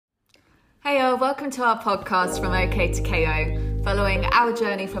Heyo, welcome to our podcast from OK to KO, following our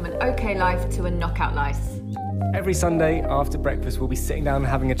journey from an OK life to a knockout life. Every Sunday after breakfast, we'll be sitting down and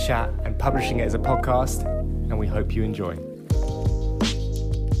having a chat and publishing it as a podcast, and we hope you enjoy.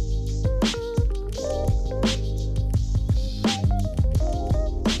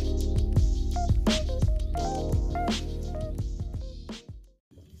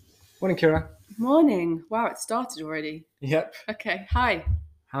 Morning, Kira. Morning. Wow, it started already. Yep. Okay, hi.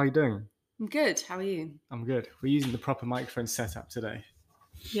 How are you doing? I'm good. How are you? I'm good. We're using the proper microphone setup today.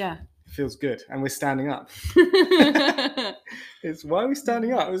 Yeah. It feels good. And we're standing up. Why are we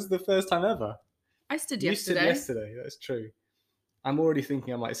standing up? It was the first time ever. I stood You yesterday. stood yesterday. That's true. I'm already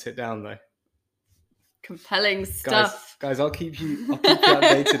thinking I might sit down though. Compelling stuff. Guys, I'll keep you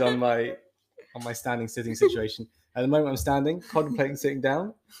updated on my standing sitting situation. At the moment I'm standing, contemplating sitting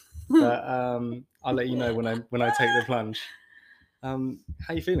down, but I'll let you know when I take the plunge. How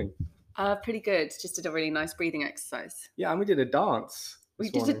are you feeling? Pretty good. Just did a really nice breathing exercise. Yeah, and we did a dance. We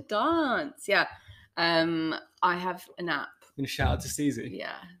did a dance. Yeah. I have a nap. I'm gonna shout out to Steezy.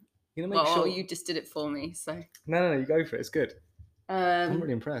 Yeah. You know, make sure you just did it for me, so. No, you go for it. It's good. I'm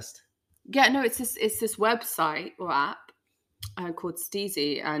really impressed. Yeah, no, it's this website or app called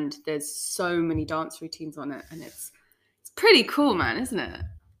Steezy, and there's so many dance routines on it, and it's pretty cool, man, isn't it?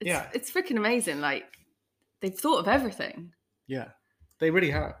 It's freaking amazing. Like, they've thought of everything. Yeah, they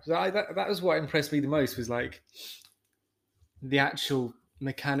really have. That was what impressed me the most, was like the actual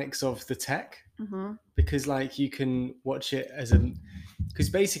mechanics of the tech. Mm-hmm. Because like you can watch it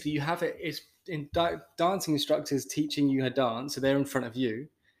because basically you have it's in dancing instructors teaching you how to dance, so they're in front of you.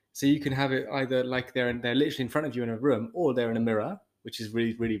 So you can have it either like they're literally in front of you in a room, or they're in a mirror, which is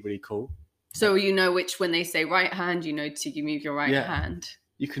really, really, really cool. So you know when they say right hand, you know you move your right hand.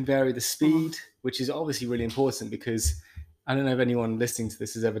 You can vary the speed, which is obviously really important, because I don't know if anyone listening to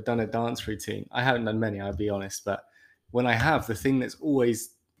this has ever done a dance routine. I haven't done many, I'll be honest. But when I have, the thing that's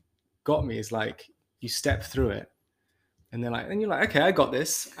always got me is like you step through it. And and you're like, okay, I got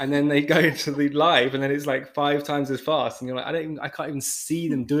this. And then they go into the live, and then it's like 5 times as fast. And you're like, I can't even see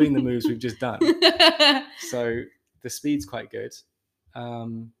them doing the moves we've just done. So the speed's quite good.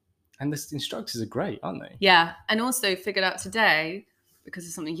 And the instructors are great, aren't they? Yeah. And also figured out today, because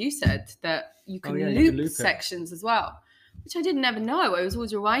of something you said, that you can loop sections as well, which I didn't ever know. I was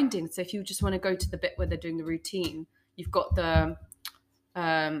always rewinding. So if you just want to go to the bit where they're doing the routine, you've got the...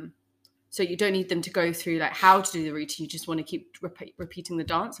 So you don't need them to go through like how to do the routine. You just want to keep repeating the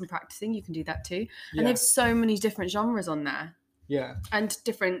dance and practicing. You can do that too. Yeah. And they have so many different genres on there. Yeah. And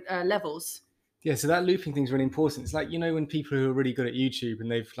different levels. Yeah, so that looping thing is really important. It's like, you know, when people who are really good at YouTube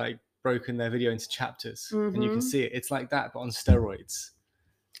and they've like broken their video into chapters, and you can see it. It's like that, but on steroids.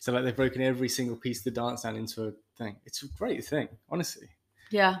 So like they've broken every single piece of the dance down into a thing. It's a great thing, honestly.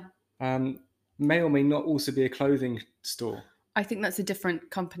 Yeah. May or may not also be a clothing store. I think that's a different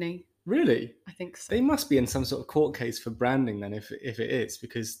company. Really? I think so. They must be in some sort of court case for branding then, if it is,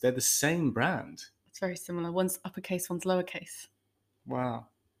 because they're the same brand. It's very similar. One's uppercase, one's lowercase. Wow.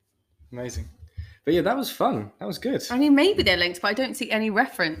 Amazing. But yeah, that was fun. That was good. I mean, maybe they're linked, but I don't see any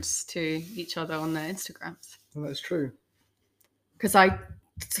reference to each other on their Instagrams. Well, that's true. Because I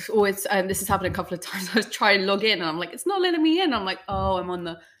always, this has happened a couple of times, I was trying to log in and I'm like, it's not letting me in. I'm like, oh, I'm on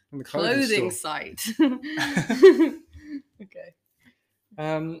the clothing site. Okay.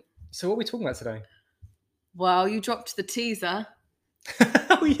 So what are we talking about today? Well, you dropped the teaser.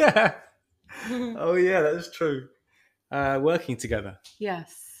 Oh, yeah. Oh, yeah, that is true. Working together.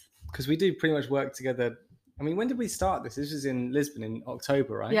 Yes. Because we do pretty much work together. I mean, when did we start this? This was in Lisbon in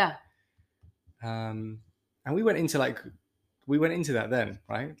October, right? Yeah. And we went into that then,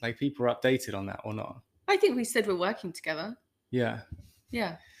 right? Like people were updated on that or not? I think we said we're working together. Yeah.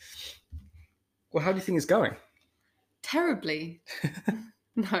 Yeah. Well, how do you think it's going? Terribly.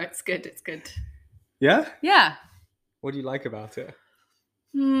 No, it's good. It's good. Yeah? Yeah. What do you like about it?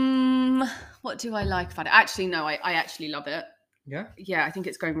 What do I like about it? Actually, no, I actually love it. Yeah? Yeah, I think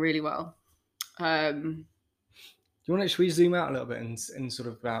it's going really well. Should we zoom out a little bit and sort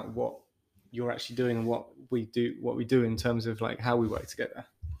of about what you're actually doing and what we do in terms of like how we work together?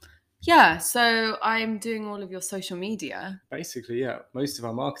 Yeah, so I'm doing all of your social media. Basically, yeah. Most of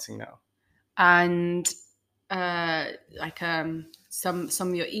our marketing now. And some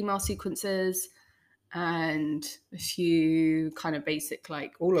of your email sequences and a few kind of basic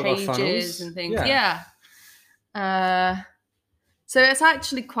like all pages of our funnels and things. Yeah. So it's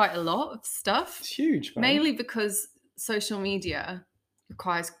actually quite a lot of stuff. It's huge, man. Mainly because social media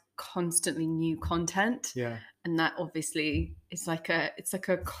requires constantly new content. Yeah. And that obviously is like a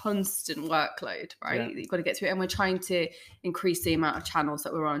constant workload, right? Yeah. You've got to get through it. And we're trying to increase the amount of channels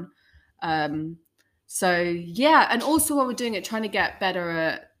that we're on. So yeah, and also while we're doing it, trying to get better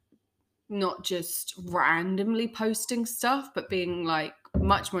at not just randomly posting stuff, but being like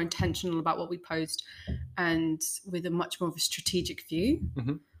much more intentional about what we post and with a much more of a strategic view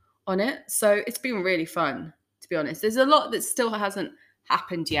on it. So it's been really fun, to be honest. There's a lot that still hasn't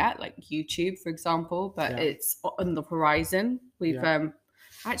happened yet, like YouTube, for example, but it's on the horizon. We've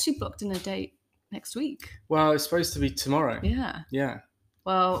actually booked in a date next week. Well, it's supposed to be tomorrow. Yeah.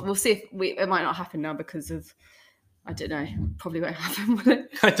 Well, we'll see if it might not happen now because of, I don't know, probably won't happen, will it?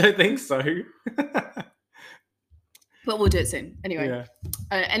 I don't think so. But we'll do it soon. Anyway.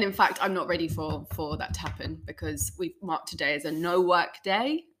 And in fact, I'm not ready for that to happen because we've marked today as a no work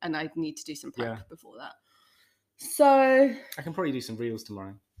day and I need to do some prep before that. So I can probably do some reels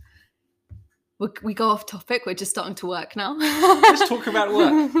tomorrow. We go off topic. We're just starting to work now. Let's talk about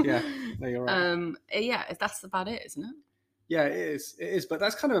work. Yeah, no, you're right. That's about it, isn't it? Yeah, it is. It is. But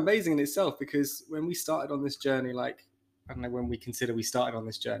that's kind of amazing in itself because when we started on this journey, like, I don't know when we consider we started on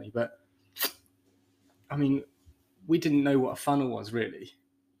this journey, but I mean, we didn't know what a funnel was really.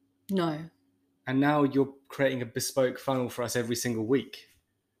 No. And now you're creating a bespoke funnel for us every single week,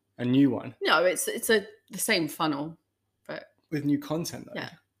 a new one. No, it's the same funnel, but with new content though.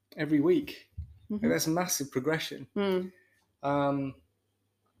 Every week. Mm-hmm. Like, that's a massive progression.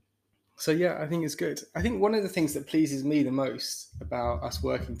 So yeah, I think it's good. I think one of the things that pleases me the most about us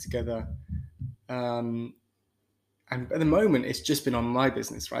working together, and at the moment it's just been on my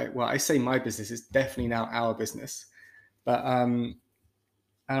business, right? Well, I say my business, it's definitely now our business, but and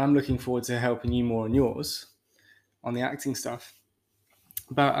I'm looking forward to helping you more on yours, on the acting stuff.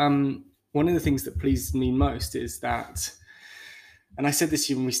 But one of the things that pleases me most is that, and I said this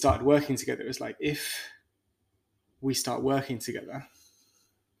to you when we started working together, it was like, if we start working together,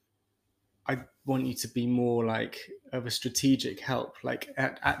 I want you to be more like of a strategic help, like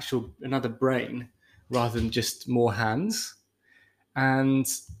another brain rather than just more hands.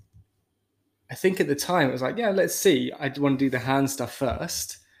 And I think at the time it was like, yeah, let's see. I want to do the hand stuff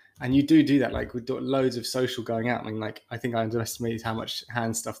first. And you do that. Like we've got loads of social going out. I mean, like, I think I underestimated how much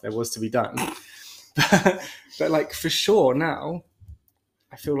hand stuff there was to be done. but like for sure now,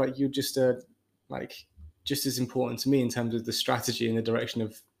 I feel like you're just just as important to me in terms of the strategy and the direction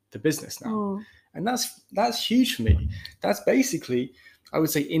of the business now. And that's huge for me. That's basically, I would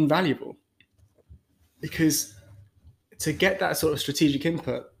say, invaluable, because to get that sort of strategic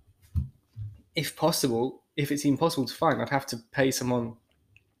input, if possible, if it's even possible to find, I'd have to pay someone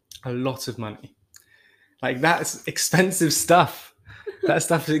a lot of money. Like, that's expensive stuff. That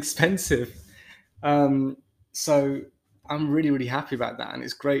stuff is expensive. So I'm really, really happy about that. And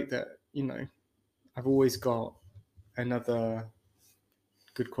it's great that, you know, I've always got another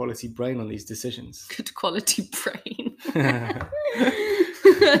good quality brain on these decisions. Good quality brain. What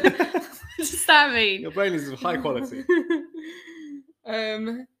does that mean? Your brain is of high quality.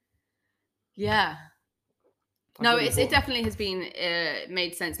 Yeah. No, it definitely has been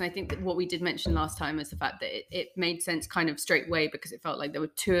made sense. And I think that what we did mention last time is the fact that it made sense kind of straight away, because it felt like there were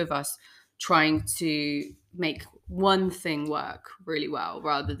two of us trying to make one thing work really well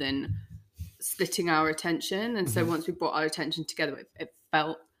rather than splitting our attention. And so once we brought our attention together, it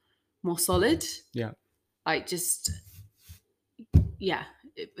felt more solid. Yeah. Like it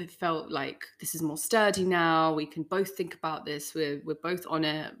felt like this is more sturdy now. We can both think about this. We're both on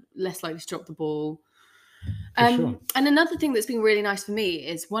it, less likely to drop the ball. Sure. And another thing that's been really nice for me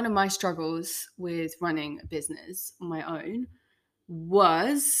is one of my struggles with running a business on my own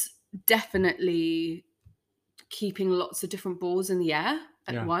was definitely keeping lots of different balls in the air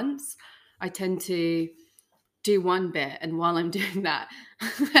at once. I tend to do one bit, and while I'm doing that,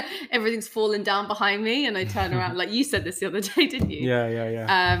 everything's falling down behind me, and I turn around, like you said this the other day, didn't you?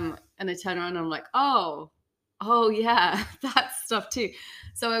 Yeah. And I turn around and I'm like, oh yeah, that stuff too.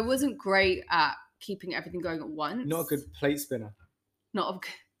 So I wasn't great at keeping everything going at once. Not a good plate spinner. Not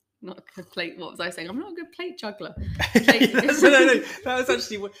a good plate. What was I saying? I'm not a good plate juggler. No. That was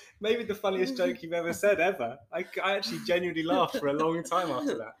actually maybe the funniest joke you've ever said ever. I actually genuinely laughed for a long time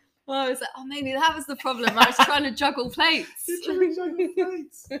after that. Well, I was like, oh, maybe that was the problem. I was trying to juggle plates. You're trying to juggle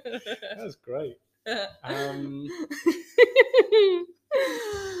plates. That was great.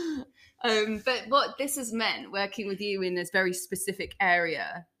 But what this has meant, working with you in this very specific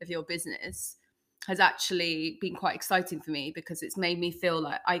area of your business, has actually been quite exciting for me, because it's made me feel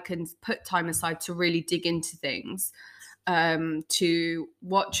like I can put time aside to really dig into things, to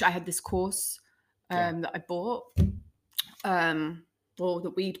watch. I had this course that I bought, or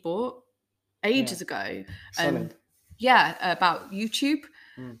that we'd bought ages ago. About YouTube.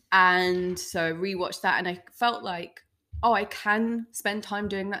 And so I rewatched that, and I felt like oh, I can spend time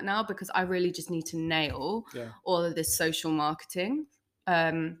doing that now because I really just need to nail all of this social marketing.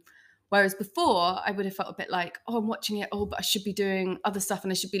 Whereas before I would have felt a bit like, oh, I'm watching it, oh, but I should be doing other stuff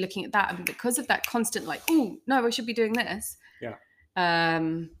and I should be looking at that. And because of that constant like, oh, no, I should be doing this. Yeah.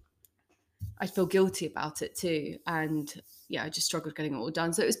 I feel guilty about it too. And I just struggled getting it all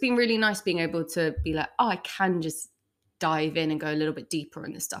done. So it's been really nice being able to be like, oh, I can just dive in and go a little bit deeper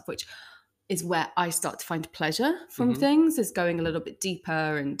in this stuff, which is where I start to find pleasure from things, is going a little bit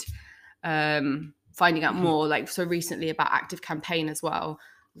deeper and finding out more. Like, so recently about ActiveCampaign as well,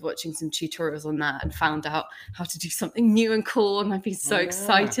 watching some tutorials on that and found out how to do something new and cool, and I've been so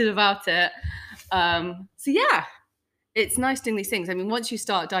excited about it. So yeah, it's nice doing these things. I mean, once you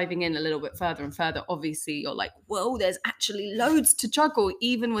start diving in a little bit further and further, obviously you're like, whoa, there's actually loads to juggle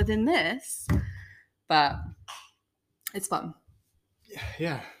even within this, but it's fun.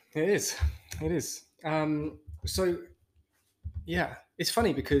 Yeah, it is. So yeah, it's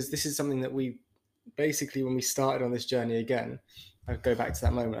funny because this is something that we basically, when we started on this journey again, I go back to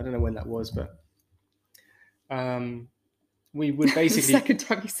that moment. I don't know when that was, but we would basically. The second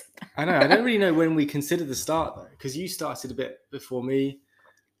time you said that. I know. I don't really know when we considered the start though, because you started a bit before me.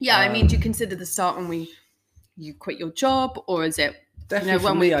 Yeah, I mean, do you consider the start when you quit your job, or is it definitely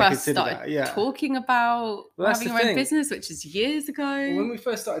when we first started talking about having our own business, which is years ago? Well, when we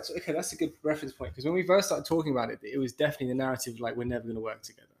first started, okay, that's a good reference point, because when we first started talking about it, it was definitely the narrative like we're never going to work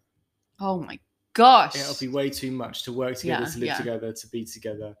together. Oh my gosh! It'll be way too much to work together, to live together, to be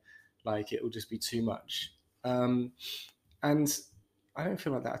together. Like it will just be too much. And I don't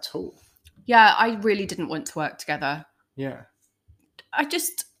feel like that at all. Yeah, I really didn't want to work together. Yeah. I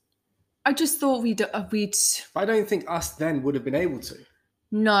just thought we'd. But I don't think us then would have been able to.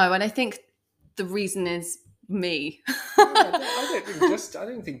 No, and I think the reason is me. I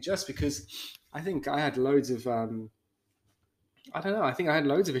don't think just because I think I had loads of. I don't know. I think I had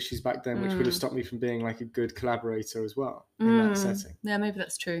loads of issues back then, which would have stopped me from being like a good collaborator as well in that setting. Yeah, maybe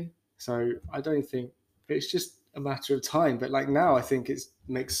that's true. So I don't think it's just a matter of time. But like now, I think it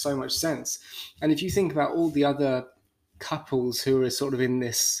makes so much sense. And if you think about all the other couples who are sort of in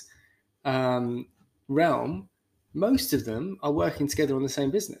this realm, most of them are working together on the same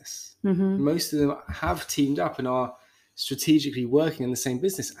business. Most of them have teamed up and are strategically working in the same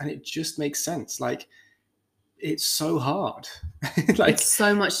business, and it just makes sense. Like, it's so hard. Like, it's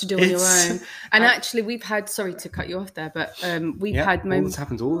so much to do on your own. And actually, we've had, sorry to cut you off there, but we've had moments. This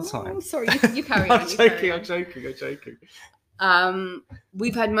happens all the time. Oh, sorry, you carry on. I'm joking.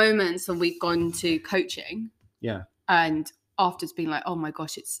 We've had moments when we've gone to coaching. Yeah. And after it's been like, oh my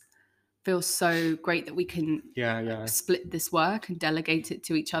gosh, it feels so great that we can split this work and delegate it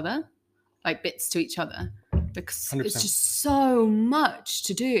to each other, like bits to each other, because 100%. It's just so much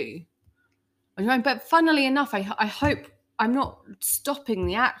to do. But funnily enough, I hope I'm not stopping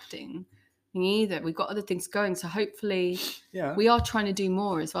the acting thing either. We've got other things going, so hopefully we are trying to do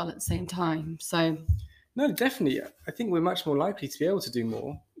more as well at the same time. So no, definitely, I think we're much more likely to be able to do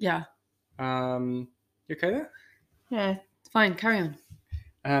more. Yeah. You okay there? Yeah, it's fine. Carry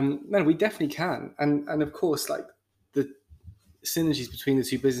on. No, we definitely can, and of course, like the synergies between the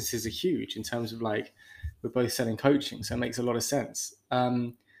two businesses are huge in terms of like we're both selling coaching, so it makes a lot of sense.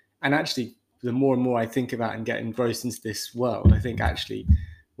 And actually, the more and more I think about and get engrossed into this world, I think actually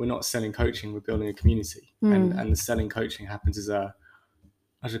we're not selling coaching, we're building a community, and the selling coaching happens as a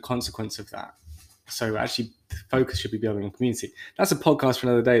consequence of that. So actually, the focus should be building a community. That's a podcast for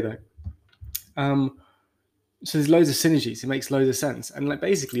another day, though. So there's loads of synergies. It makes loads of sense. And like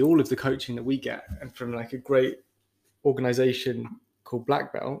basically all of the coaching that we get, and from like a great organization called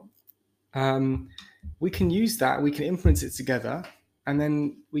Black Belt, we can use that. We can influence it together, and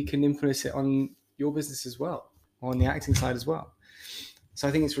then we can influence it on your business as well, or on the acting side as well. So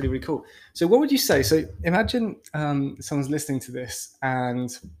I think it's really, really cool. So what would you say? So imagine someone's listening to this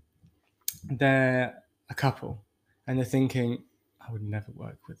and they're a couple and they're thinking, I would never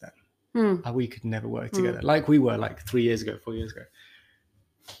work with them. We could never work together like we were like 4 years ago.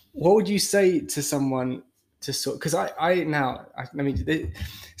 What would you say to someone to sort? Because let me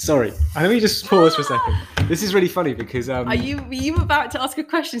just pause for a second. This is really funny because are you about to ask a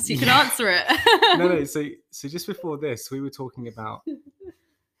question so you can answer it? No. So just before this, we were talking about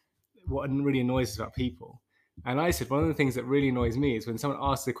what really annoys us about people, and I said one of the things that really annoys me is when someone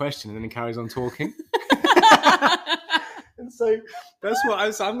asks a question and then carries on talking. And so that's what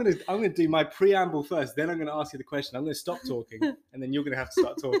I'm going to do my preamble first. Then I'm going to ask you the question. I'm going to stop talking, and then you're going to have to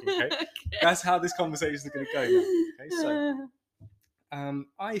start talking. Okay, that's how this conversation is going to go now. Okay, so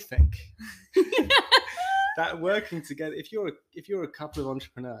I think that working together, if you're a couple of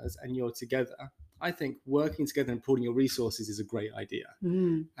entrepreneurs and you're together, I think working together and pooling your resources is a great idea.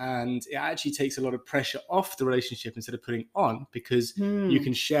 And it actually takes a lot of pressure off the relationship instead of putting on, because you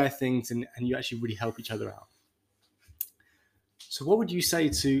can share things and you actually really help each other out. So what would you say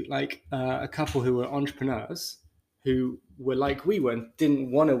to like a couple who were entrepreneurs who were like we were and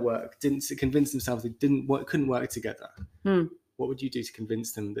didn't want to work, didn't convince themselves they couldn't work together? What would you do to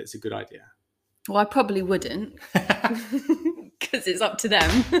convince them that it's a good idea? Well, I probably wouldn't, because it's up to them.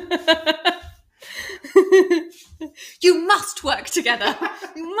 You must work together.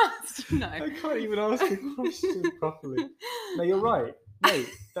 You must. No. I can't even ask a question properly. No, you're right. No,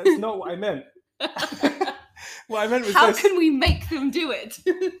 that's not what I meant. What I meant was how can we make them do it?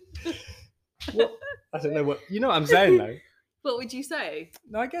 What? I don't know what. You know what I'm saying, though. What would you say?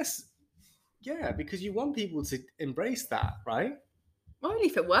 No, I guess, yeah, because you want people to embrace that, right? Well, only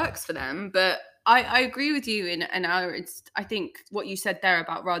if it works for them. But I agree with you I think what you said there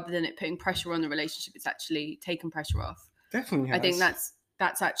about rather than it putting pressure on the relationship, it's actually taking pressure off. Definitely has. I think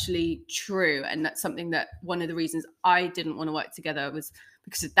that's actually true. And that's something that one of the reasons I didn't want to work together was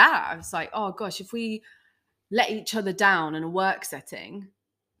because of that. I was like, oh gosh, if we let each other down in a work setting,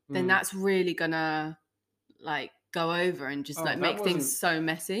 then that's really gonna like go over and just make things so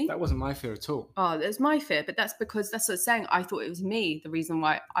messy. That wasn't my fear at all. Oh, that's my fear, but that's because that's what I'm saying. I thought it was me, the reason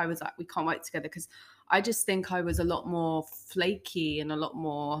why I was like, we can't work together, because I just think I was a lot more flaky and a lot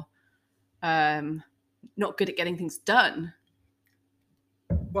more not good at getting things done.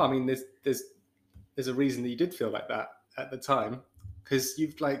 Well, I mean, there's a reason that you did feel like that at the time, because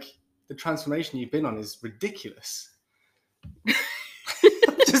you've like the transformation you've been on is ridiculous.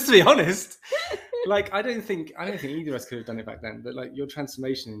 Just to be honest, like I don't think either of us could have done it back then. But like your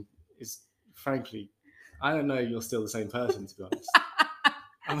transformation is, frankly, I don't know. You're still the same person, to be honest.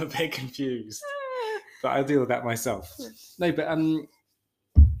 I'm a bit confused, but I deal with that myself. No, but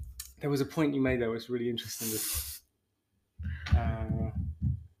there was a point you made that was really interesting. With,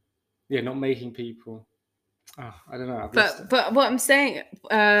 not making people. Oh, I don't know. But what I'm saying,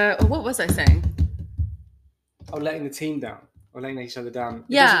 what was I saying? Oh, letting the team down. Or letting each other down.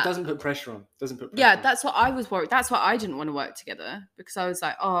 It doesn't put pressure on. That's what I was worried. That's why I didn't want to work together, because I was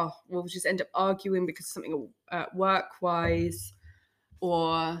like, oh, we'll just end up arguing because of something work-wise,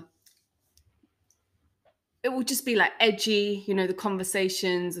 or it will just be like edgy, the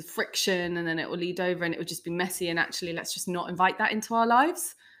conversations, the friction, and then it will lead over and it will just be messy. And actually, let's just not invite that into our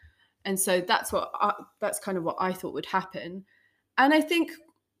lives. And so that's kind of what I thought would happen. And I think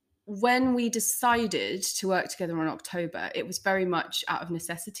when we decided to work together in October, it was very much out of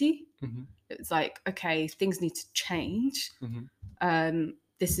necessity. It was like, okay, things need to change.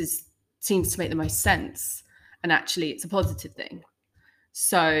 This seems to make the most sense. And actually, it's a positive thing.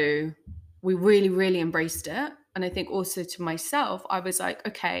 So we really, really embraced it. And I think also to myself, I was like,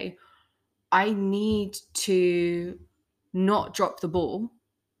 okay, I need to not drop the ball,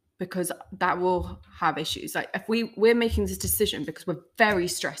 because that will have issues. Like if we're making this decision because we're very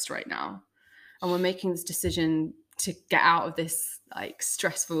stressed right now, and we're making this decision to get out of this like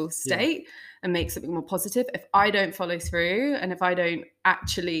stressful state and make something more positive. If I don't follow through, and if I don't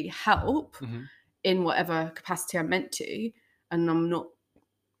actually help in whatever capacity I'm meant to, and I'm not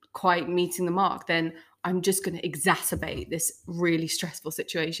quite meeting the mark, then I'm just going to exacerbate this really stressful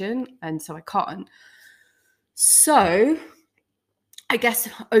situation. And so I can't. So I guess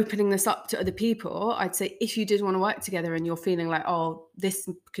opening this up to other people, I'd say if you did want to work together and you're feeling like, oh, this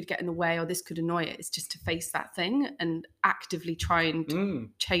could get in the way or this could annoy it, it's just to face that thing and actively try and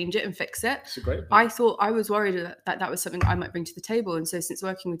change it and fix it. It's a great point. I thought, I was worried that was something I might bring to the table. And so since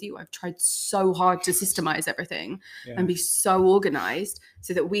working with you, I've tried so hard to systemize everything and be so organized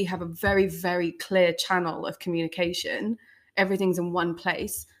so that we have a very, very clear channel of communication. Everything's in one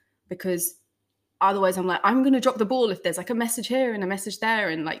place, because otherwise I'm like, I'm going to drop the ball if there's like a message here and a message there,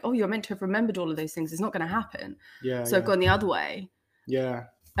 and like, oh, you're meant to have remembered all of those things. It's not going to happen. So I've gone the other way.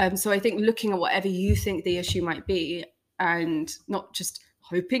 So I think looking at whatever you think the issue might be, and not just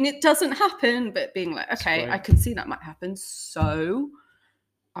hoping it doesn't happen, but being like, okay, I can see that might happen, so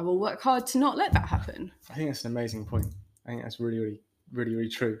I will work hard to not let that happen. I think that's an amazing point. I think that's really, really, really, really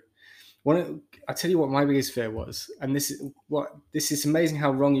true. I tell you what my biggest fear was, and this is amazing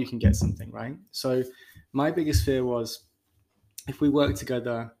how wrong you can get something, right? So my biggest fear was, if we work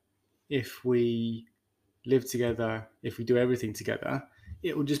together, if we live together, if we do everything together,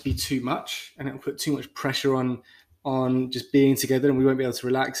 it will just be too much, and it will put too much pressure on just being together, and we won't be able to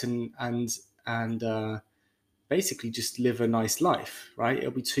relax and basically just live a nice life, right? It'll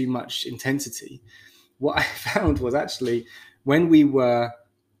be too much intensity. What I found was actually when we were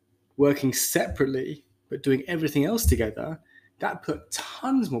working separately but doing everything else together, that put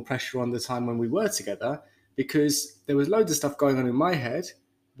tons more pressure on the time when we were together, because there was loads of stuff going on in my head,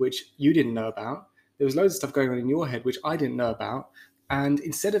 which you didn't know about. There was loads of stuff going on in your head, which I didn't know about. And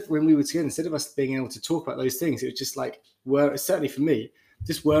instead of, when we were together, instead of us being able to talk about those things, it was just like, certainly for me,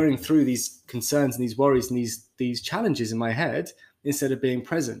 just worrying through these concerns and these worries and these challenges in my head instead of being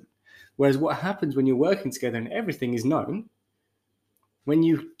present. Whereas what happens when you're working together and everything is known, when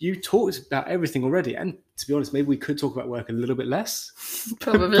you talked about everything already, and to be honest, maybe we could talk about work a little bit less.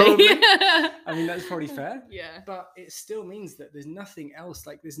 Probably. I mean, that's probably fair. Yeah. But it still means that there's nothing else,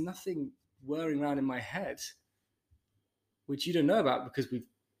 like there's nothing whirring around in my head, which you don't know about, because we've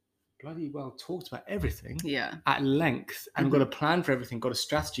bloody well talked about everything at length and got a plan for everything, got a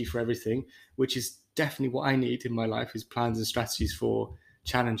strategy for everything, which is definitely what I need in my life, is plans and strategies for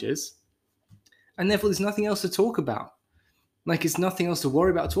challenges. And therefore there's nothing else to talk about. Like, it's nothing else to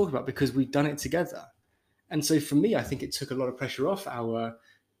worry about, talk about, because we've done it together. And so for me, I think it took a lot of pressure off our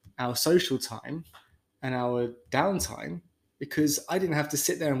social time and our downtime, because I didn't have to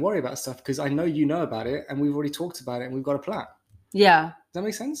sit there and worry about stuff, because I know you know about it and we've already talked about it and we've got a plan. Yeah. Does that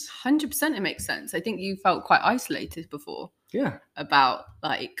make sense? 100% it makes sense. I think you felt quite isolated before. Yeah. About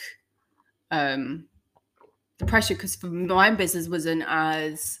like the pressure, because for my business wasn't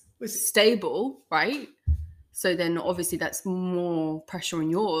as stable, right? So then obviously that's more pressure on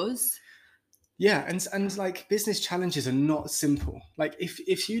yours. Yeah, and like business challenges are not simple. Like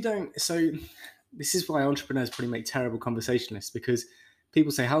if you don't, so this is why entrepreneurs probably make terrible conversationalists, because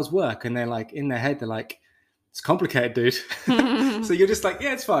people say, how's work? And they're like, in their head, they're like, it's complicated, dude. So you're just like,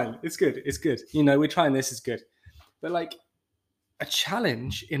 yeah, it's fine. It's good. It's good. You know, we're trying this, it's good. But like, a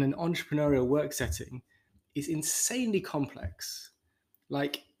challenge in an entrepreneurial work setting is insanely complex.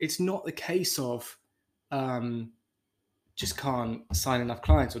 Like, it's not the case of just can't sign enough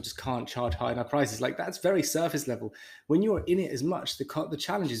clients or just can't charge high enough prices. Like, that's very surface level. When you're in it as much, the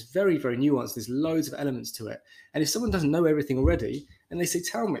challenge is very, very nuanced. There's loads of elements to it. And if someone doesn't know everything already and they say,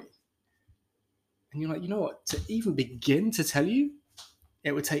 tell me, and you're like, you know what, to even begin to tell you,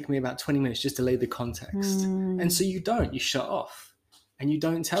 it would take me about 20 minutes just to lay the context. And so you shut off and you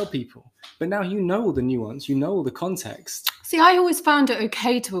don't tell people. But now you know all the nuance, you know all the context. See, I always found it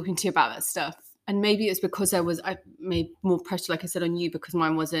okay talking to you about that stuff. And maybe it's because I made more pressure, like I said, on you, because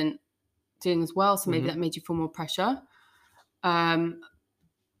mine wasn't doing as well. So maybe that made you feel more pressure. But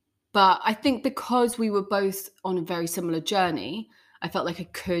I think because we were both on a very similar journey, I felt like I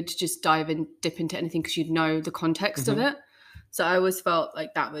could just dip into anything, because you'd know the context of it. So I always felt like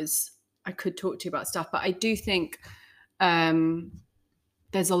I could talk to you about stuff. But I do think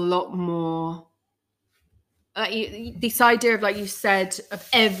there's a lot more, this idea of, like you said, of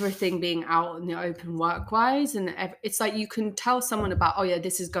everything being out in the open work-wise. And it's like you can tell someone about, oh yeah,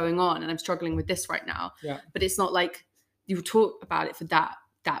 this is going on and I'm struggling with this right now. Yeah. But it's not like you talk about it for that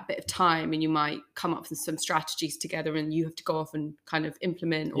bit of time, and you might come up with some strategies together and you have to go off and kind of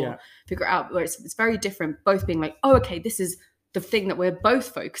implement or figure out, where it's very different, both being like, oh, okay, this is the thing that we're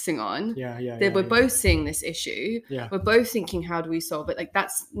both focusing on. We're both seeing this issue. We're both thinking, how do we solve it? Like,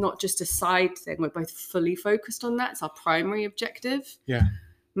 that's not just a side thing. We're both fully focused on that. It's our primary objective.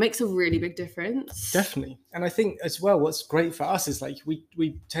 Makes a really big difference. Definitely. And I think as well, what's great for us is like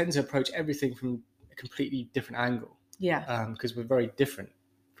we tend to approach everything from a completely different angle. Because we're very different,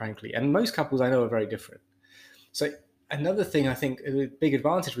 frankly. And most couples I know are very different. So another thing I think a big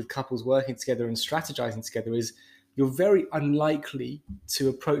advantage with couples working together and strategizing together is you're very unlikely to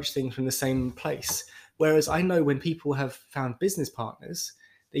approach things from the same place. Whereas I know when people have found business partners,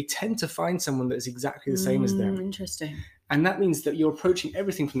 they tend to find someone that's exactly the same as them. Interesting. And that means that you're approaching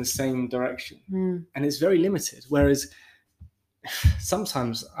everything from the same direction. And it's very limited. Whereas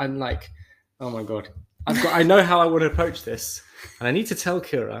sometimes I'm like, oh my God, I know how I want to approach this. And I need to tell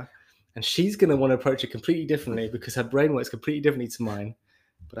Kira, and she's going to want to approach it completely differently because her brain works completely differently to mine.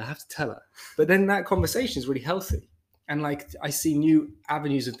 But I have to tell her. But then that conversation is really healthy. And like, I see new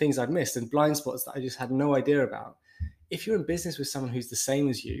avenues and things I've missed and blind spots that I just had no idea about. If you're in business with someone who's the same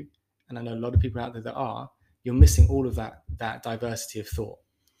as you, and I know a lot of people out there that are, you're missing all of that diversity of thought.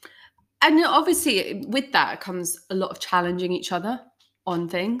 And obviously with that comes a lot of challenging each other on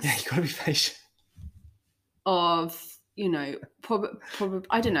things. Yeah, you've got to be patient. Probably,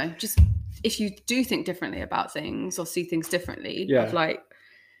 I don't know, just if you do think differently about things or see things differently, of like,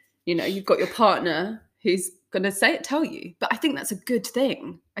 you've got your partner who's going to tell you. But I think that's a good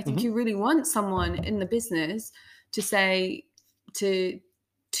thing. I think you really want someone in the business to say, to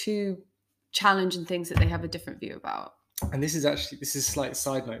challenge in things that they have a different view about. And this is a slight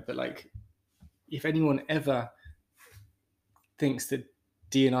side note, but like, if anyone ever thinks that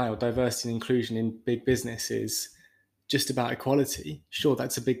D&I or diversity and inclusion in big business is just about equality. Sure,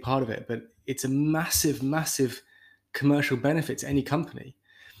 that's a big part of it, but it's a massive, massive commercial benefit to any company.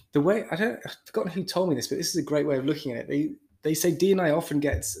 The way, I've forgotten who told me this, but this is a great way of looking at it. They say D&I often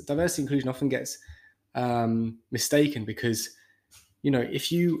gets, diversity inclusion often gets mistaken because, you know,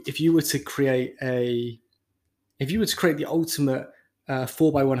 if you were to create the ultimate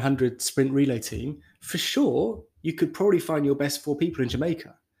 4x100 sprint relay team, for sure, you could probably find your best 4 people in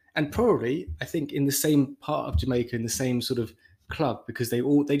Jamaica. And probably, I think, in the same part of Jamaica, in the same sort of club, because they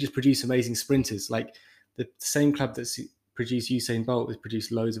just produce amazing sprinters. Like the same club that's produced Usain Bolt has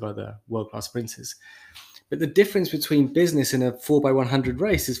produced loads of other world-class sprinters. But the difference between business and a 4x100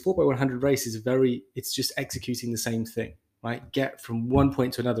 race is 4x100 race is it's just executing the same thing, right? Get from one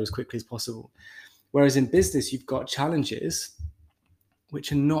point to another as quickly as possible. Whereas in business, you've got challenges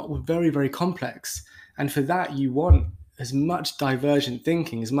which are not very, very complex. And for that, you want as much divergent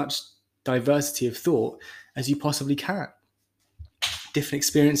thinking, as much diversity of thought as you possibly can. Different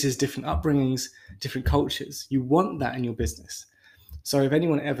experiences, different upbringings, different cultures. You want that in your business. So if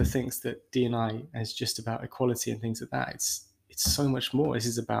anyone ever thinks that D&I is just about equality and things like that, it's so much more. This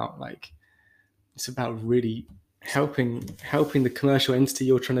is about it's about really helping the commercial entity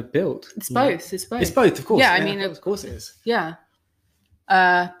you're trying to build. It's both. It's both. It's both, of course. Yeah, I mean, of course it is. Yeah.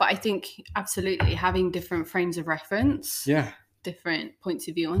 But I think absolutely having different frames of reference, different points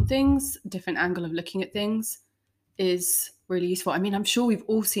of view on things, different angle of looking at things is really useful. I mean, I'm sure we've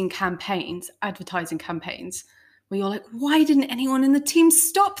all seen advertising campaigns, where you're like, why didn't anyone in the team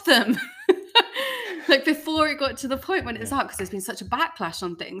stop them? Like before it got to the point when it's out, because there's been such a backlash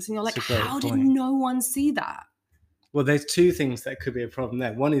on things. And you're like, how did no one see that? Well, there's two things that could be a problem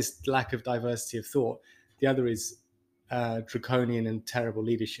there. One is lack of diversity of thought. The other is draconian and terrible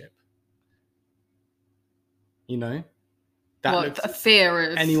leadership. You know? That a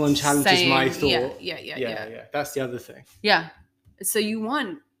fear of anyone challenges my thought. Yeah. That's the other thing. Yeah. So you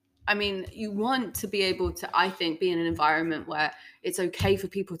want to be able to, I think, be in an environment where it's okay for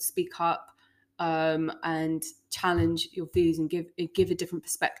people to speak up and challenge your views and give a different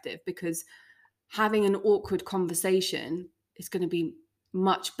perspective, because having an awkward conversation is going to be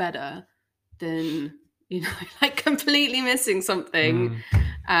much better than, you know, like completely missing something.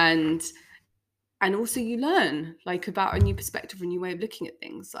 And also you learn like about a new perspective, a new way of looking at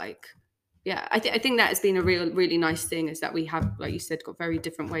things. Like, yeah, I think that has been a really nice thing, is that we have, like you said, got very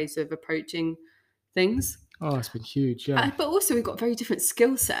different ways of approaching things. Oh, it's been huge, yeah. But also we've got very different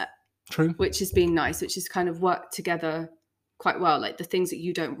skill set. True. Which has been nice, which has kind of worked together quite well. Like the things that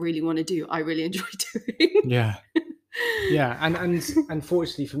you don't really want to do, I really enjoy doing. Yeah. Yeah. And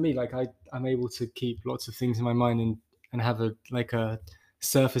fortunately for me, like I'm able to keep lots of things in my mind and have a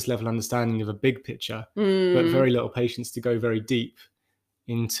surface level understanding of a big picture, but very little patience to go very deep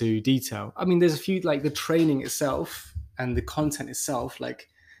into detail. I mean, there's a few, like the training itself and the content itself, like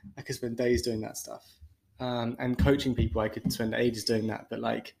I could spend days doing that stuff. And coaching people, I could spend ages doing that. But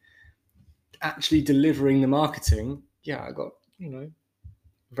like actually delivering the marketing, I got,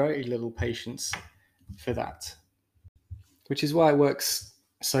 very little patience for that. Which is why it works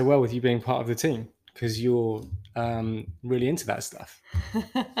so well with you being part of the team, because you're really into that stuff.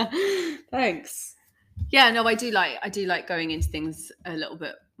 Thanks. Yeah, no, I do like going into things a little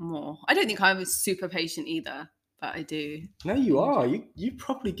bit more. I don't think I was super patient either, but I do. No, you are. You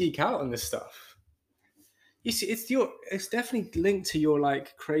probably geek out on this stuff. You see, it's definitely linked to your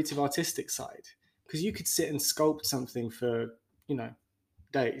like creative artistic side, because you could sit and sculpt something for,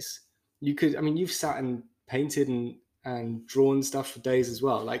 days. You could, you've sat and painted and drawn stuff for days as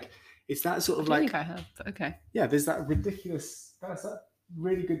well. Like it's that sort of I think I have, but okay. Yeah, there's that that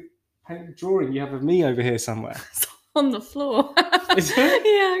really good drawing you have of me over here somewhere. It's on the floor. Is it?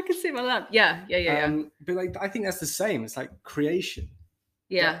 Yeah, I can see my lap. Yeah. But like, I think that's the same. It's like creation.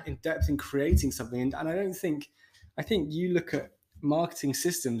 Yeah. In depth in creating something. And I think you look at marketing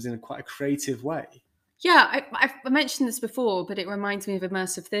systems in quite a creative way. Yeah, I mentioned this before, but it reminds me of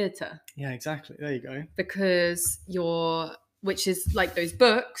immersive theatre. Yeah, exactly. There you go. Because which is like those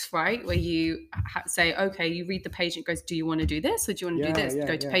books, right? Where you say, okay, you read the page and it goes, do you want to do this? Or do you want to do this?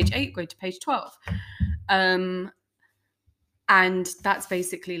 Go to page 8, go to page 12. And that's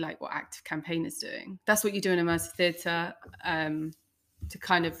basically like what Active Campaign is doing. That's what you do in immersive theatre, to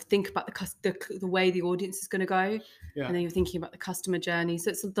kind of think about the way the audience is going to go. Yeah. And then you're thinking about the customer journey.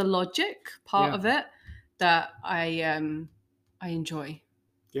 So it's the logic part of it that I enjoy.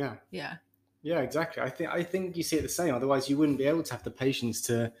 Yeah. Yeah. Yeah, exactly. I think you see it the same. Otherwise, you wouldn't be able to have the patience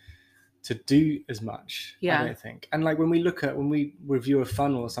to do as much. Yeah. I don't think. And like when we review a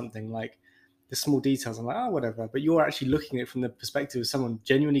funnel or something, like the small details, I'm like, oh, whatever. But you're actually looking at it from the perspective of someone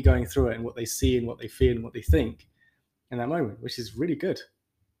genuinely going through it and what they see and what they feel and what they think. in that moment, which is really good.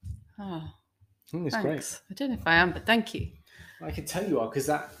 Oh, I think it's great. I don't know if I am, but thank you. I can tell you are, because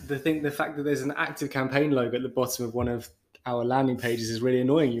the fact that there's an active campaign logo at the bottom of one of our landing pages is really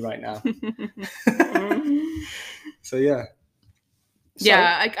annoying you right now. So yeah.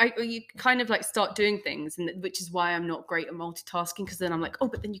 You kind of like start doing things, and which is why I'm not great at multitasking, because then I'm like, oh,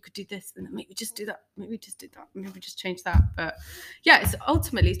 but then you could do this, and then maybe just do that, maybe just do that, maybe just change that. But yeah,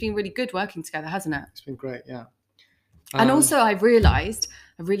 it's been really good working together, hasn't it? It's been great, yeah. And also, I've realised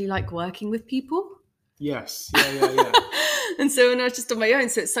I really like working with people. Yes, yeah. And so when I was just on my own,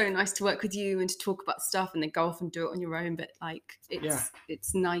 so it's so nice to work with you and to talk about stuff and then go off and do it on your own. But like,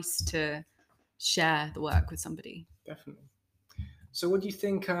 it's nice to share the work with somebody. Definitely. So what do you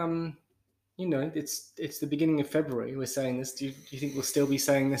think, it's the beginning of February, we're saying this. Do you think we'll still be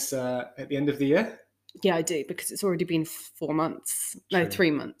saying this at the end of the year? Yeah, I do, because it's already been 4 months. True. No,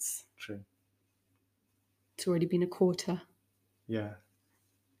 3 months. True. It's already been a quarter. Yeah.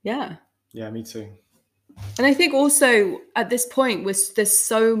 Yeah. Yeah, me too. And I think also at this point, there's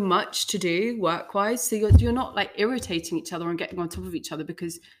so much to do work-wise, so you're not like irritating each other and getting on top of each other,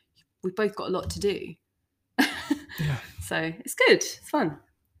 because we've both got a lot to do. Yeah. So it's good. It's fun.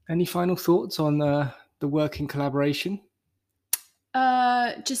 Any final thoughts on the working collaboration?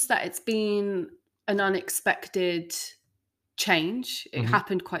 Just that it's been an unexpected change. It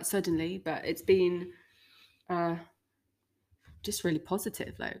happened quite suddenly, but it's been just really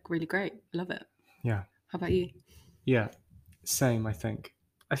positive, like really great. I love it. Yeah. How about you? Yeah, same. I think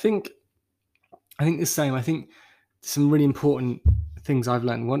the same. I think some really important things I've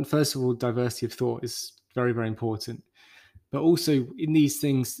learned. One, first of all, diversity of thought is very, very important. But also in these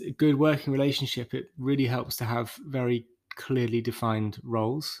things, a good working relationship, it really helps to have very clearly defined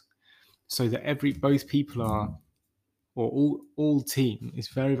roles, so that both people are, or all team is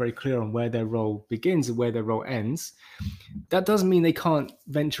very, very clear on where their role begins and where their role ends. That doesn't mean they can't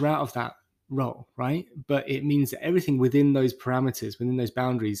venture out of that role, right? But it means that everything within those parameters, within those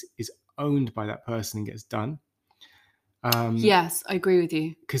boundaries, is owned by that person and gets done. Yes, I agree with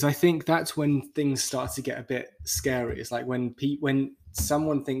you. Because I think that's when things start to get a bit scary. It's like when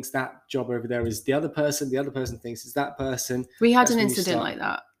someone thinks that job over there is the other person thinks it's that person. We had an incident like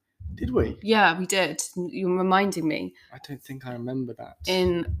that. Did we? Yeah, we did. You're reminding me. I don't think I remember that.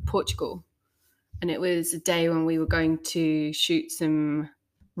 In Portugal. And it was a day when we were going to shoot some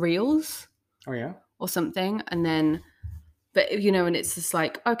reels. Oh, yeah? Or something. And then, but and it's just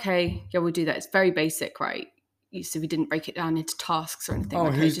like, okay, yeah, we'll do that. It's very basic, right? So we didn't break it down into tasks or anything. Oh,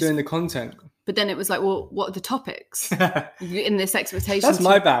 who's doing the content? But then it was like, well, what are the topics in this expectation? That's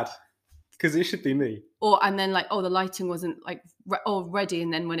my bad, because it should be me. And then like, the lighting wasn't like ready.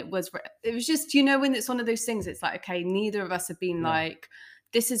 And then when it was just, when it's one of those things, it's like, okay, neither of us have been like,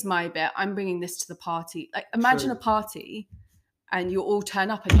 this is my bit. I'm bringing this to the party. Like, imagine a party. And you all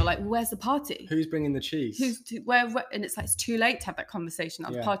turn up and you're like, where's the party? Who's bringing the cheese? Where? And it's like, it's too late to have that conversation.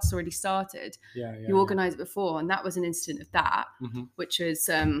 The party's already started. You organise it before. And that was an incident of that, which was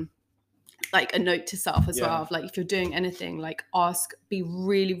like a note to self as well. Of like, if you're doing anything, like be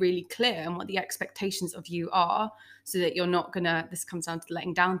really, really clear on what the expectations of you are, so that you're not this comes down to the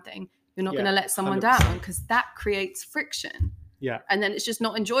letting down thing. You're not going to let someone 100%. Down, because that creates friction. Yeah. And then it's just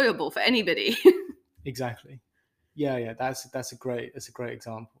not enjoyable for anybody. Exactly. Yeah, that's a great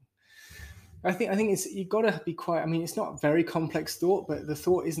example. I think it's, you got to be quite. I mean, it's not a very complex thought, but the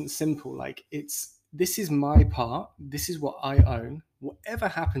thought isn't simple. Like, this is my part. This is what I own. Whatever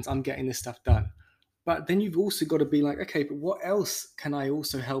happens, I'm getting this stuff done. But then you've also got to be like, okay, but what else can I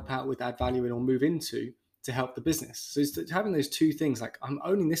also help out with, add value in, or move into to help the business? So it's having those two things. Like, I'm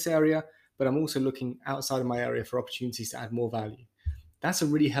owning this area, but I'm also looking outside of my area for opportunities to add more value. That's a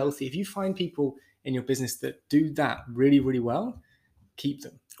really healthy. If you find people in your business that do that really, really well, keep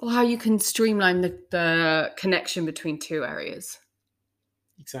them. Or how you can streamline the connection between two areas.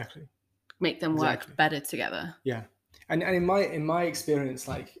 Exactly. Make them work better together. Yeah. And in my experience,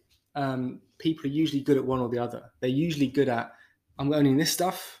 like, people are usually good at one or the other. They're usually good at, I'm owning this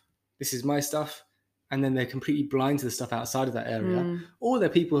stuff, this is my stuff, and then they're completely blind to the stuff outside of that area. Or they're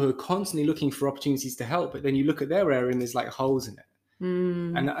people who are constantly looking for opportunities to help, but then you look at their area and there's like holes in it.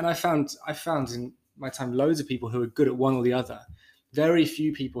 And I found in my time loads of people who are good at one or the other. Very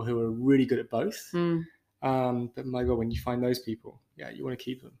few people who are really good at both. But my God, when you find those people, you want to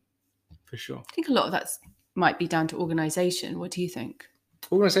keep them for sure. I think a lot of that might be down to organisation. What do you think?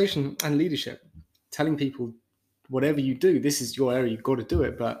 Organisation and leadership. Telling people, whatever you do, this is your area, you've got to do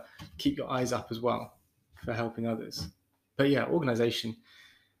it, but keep your eyes up as well for helping others. But yeah, organisation,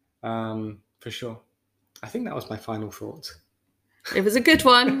 for sure. I think that was my final thought. It was a good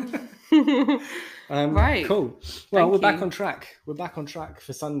one. Right. Cool. Well, we're back on track. We're back on track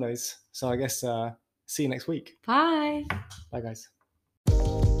for Sundays. So I guess see you next week. Bye. Bye, guys.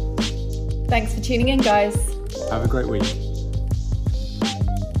 Thanks for tuning in, guys. Have a great week.